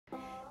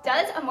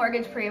Does a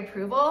mortgage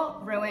pre-approval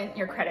ruin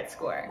your credit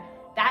score?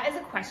 That is a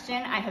question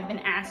I have been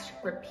asked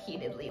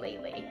repeatedly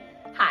lately.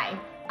 Hi,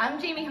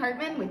 I'm Jamie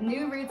Hartman with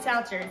New Route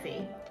South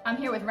Jersey. I'm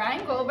here with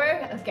Ryan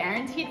Goldberg of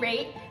Guaranteed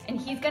Rate, and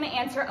he's going to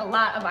answer a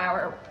lot of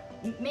our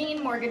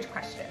main mortgage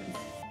questions.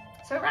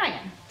 So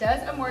Ryan,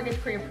 does a mortgage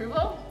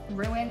pre-approval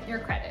ruin your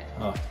credit?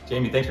 Oh,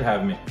 Jamie, thanks for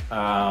having me.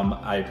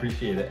 I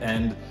appreciate it.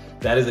 And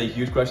that is a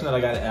huge question that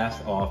I got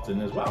asked often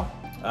as well.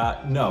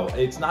 No,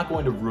 it's not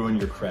going to ruin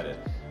your credit.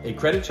 A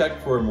credit check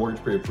for a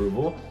mortgage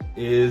pre-approval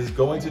is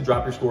going to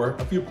drop your score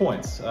a few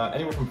points,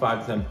 anywhere from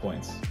 5 to 10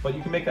 points. But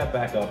you can make that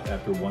back up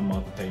after 1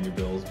 month of paying your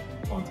bills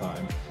on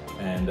time,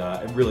 and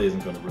it really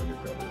isn't going to ruin your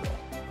credit at all.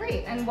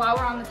 Great, and while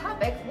we're on the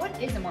topic,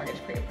 what is a mortgage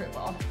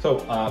pre-approval? So,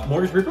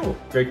 mortgage pre-approval,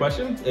 great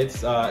question.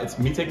 It's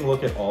me taking a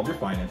look at all of your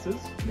finances,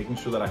 making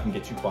sure that I can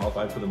get you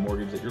qualified for the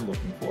mortgage that you're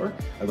looking for.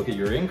 I look at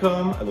your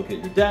income, I look at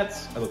your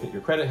debts, I look at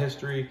your credit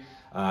history,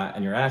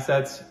 and your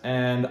assets,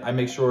 and I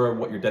make sure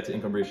what your debt to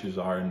income ratios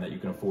are and that you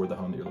can afford the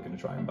home that you're looking to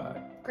try and buy.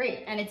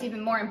 Great, and it's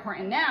even more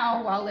important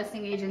now while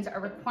listing agents are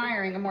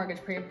requiring a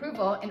mortgage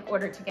pre-approval in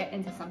order to get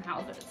into some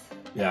houses.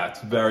 Yeah,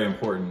 it's very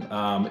important.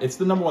 It's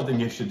the number one thing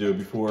you should do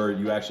before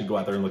you actually go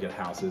out there and look at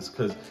houses,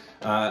 because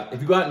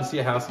if you go out and see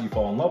a house that you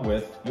fall in love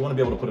with, you want to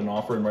be able to put an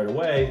offer in right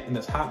away. In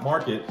this hot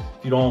market,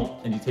 if you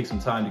don't, and you take some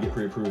time to get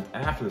pre-approved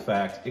after the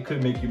fact, it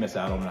could make you miss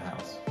out on a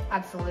house.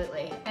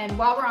 Absolutely. And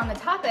while we're on the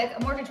topic,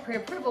 a mortgage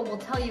pre-approval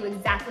will tell you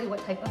exactly what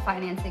type of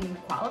financing you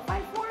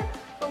qualify for,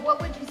 but what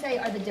would you say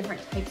are the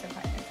different types of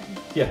financing?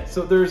 Yeah,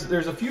 so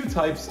there's a few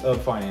types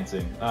of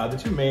financing. The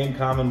two main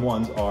common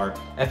ones are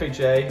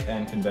FHA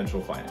and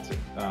conventional financing.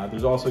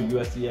 There's also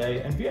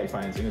USDA and VA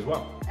financing as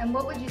well. And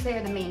what would you say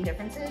are the main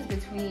differences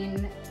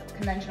between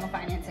conventional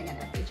financing and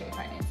FHA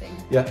financing?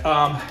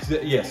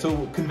 Yeah,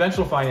 so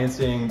conventional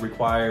financing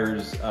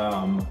requires,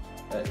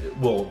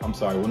 will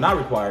not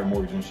require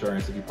mortgage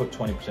insurance if you put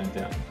 20%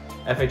 down.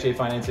 FHA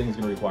financing is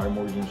going to require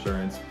mortgage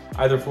insurance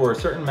either for a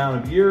certain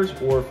amount of years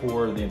or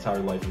for the entire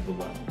life of the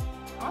loan.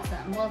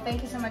 Awesome. Well,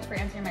 thank you so much for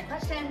answering my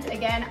questions.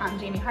 Again, I'm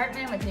Jamie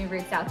Hartman with New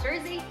Route South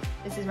Jersey.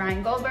 This is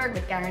Ryan Goldberg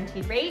with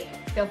Guaranteed Rate.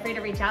 Feel free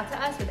to reach out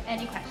to us with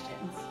any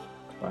questions.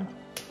 Bye.